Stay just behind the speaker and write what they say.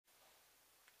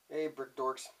Hey Brick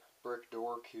Dorks, Brick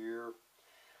Dork here.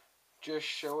 Just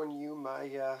showing you my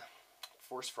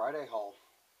Force Friday haul.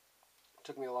 It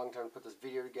took me a long time to put this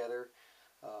video together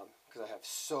because I have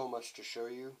so much to show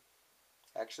you.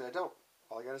 Actually, I don't.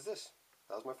 All I got is this.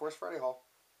 That was my Force Friday haul.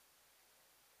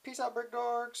 Peace out, Brick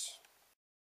Dorks.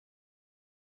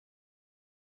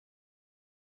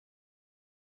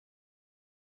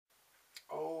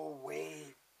 Oh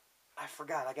wait, I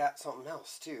forgot. I got something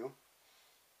else too.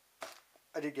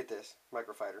 I did get this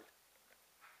microfighter.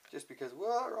 Just because,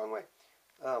 well, wrong way.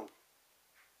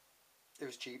 It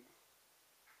was cheap.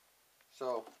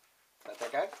 So, got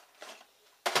that guy.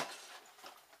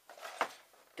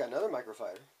 Got another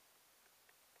microfighter.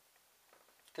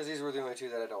 Because these were the only two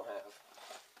that I don't have.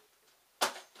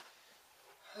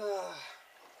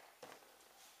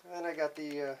 And then I got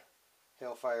the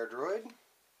Hailfire droid.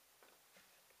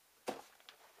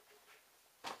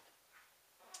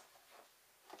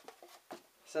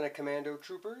 Senate Commando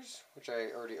Troopers, which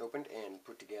I already opened and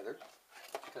put together.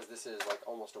 Because this is like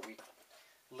almost a week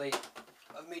late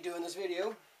of me doing this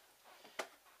video.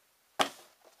 I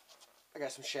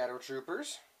got some Shadow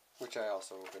Troopers, which I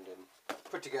also opened and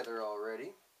put together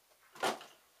already. I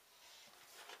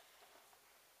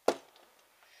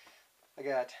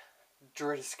got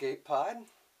Droid Escape Pod,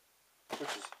 which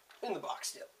is in the box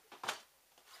still.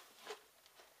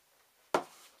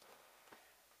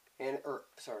 And,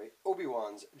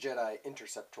 Obi-Wan's Jedi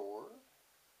Interceptor.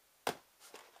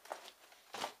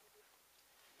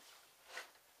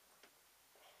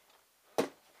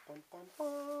 Bum, bum,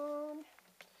 bum.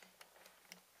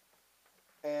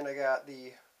 And I got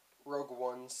the Rogue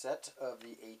One set of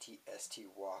the AT-ST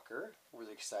Walker.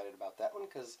 Really excited about that one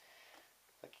because,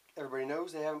 like everybody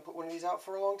knows, they haven't put one of these out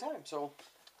for a long time. So,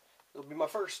 it'll be my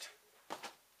first.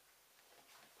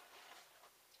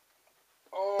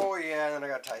 Oh yeah, and then I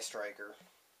got TIE Striker.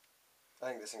 I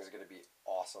think this thing is going to be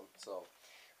awesome. So,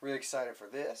 really excited for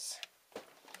this.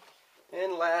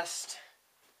 And last,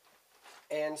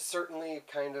 and certainly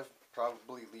kind of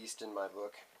probably least in my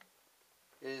book,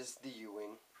 is the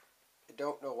U-Wing. I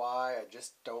don't know why, I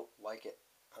just don't like it.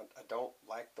 I don't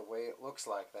like the way it looks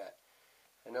like that.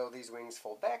 I know these wings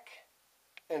fold back,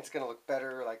 and it's going to look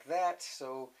better like that,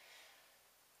 so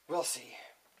we'll see.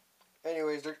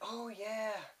 Anyways, oh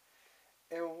yeah,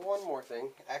 and one more thing,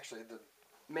 actually the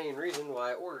main reason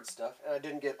why I ordered stuff, and I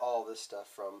didn't get all this stuff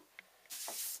from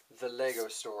the Lego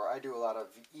store. I do a lot of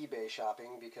eBay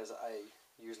shopping because I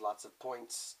use lots of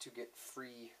points to get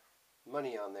free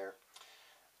money on there.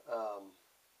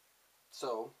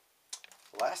 So,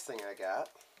 the last thing I got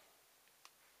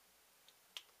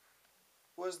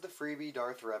was the freebie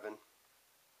Darth Revan.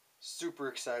 Super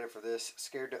excited for this.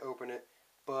 Scared to open it,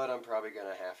 but I'm probably going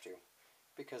to have to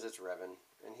because it's Revan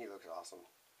and he looks awesome.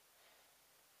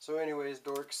 So anyways,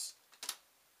 dorks,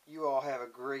 you all have a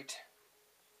great,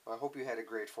 I hope you had a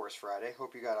great Force Friday.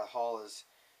 Hope you got a haul as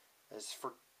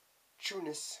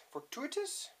fortuitous?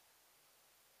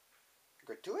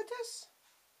 Gratuitous?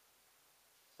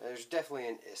 There's definitely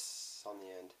an is on the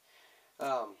end.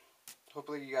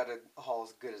 Hopefully you got a haul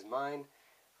as good as mine.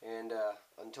 And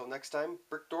until next time,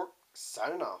 Brick Dork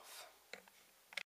signing off.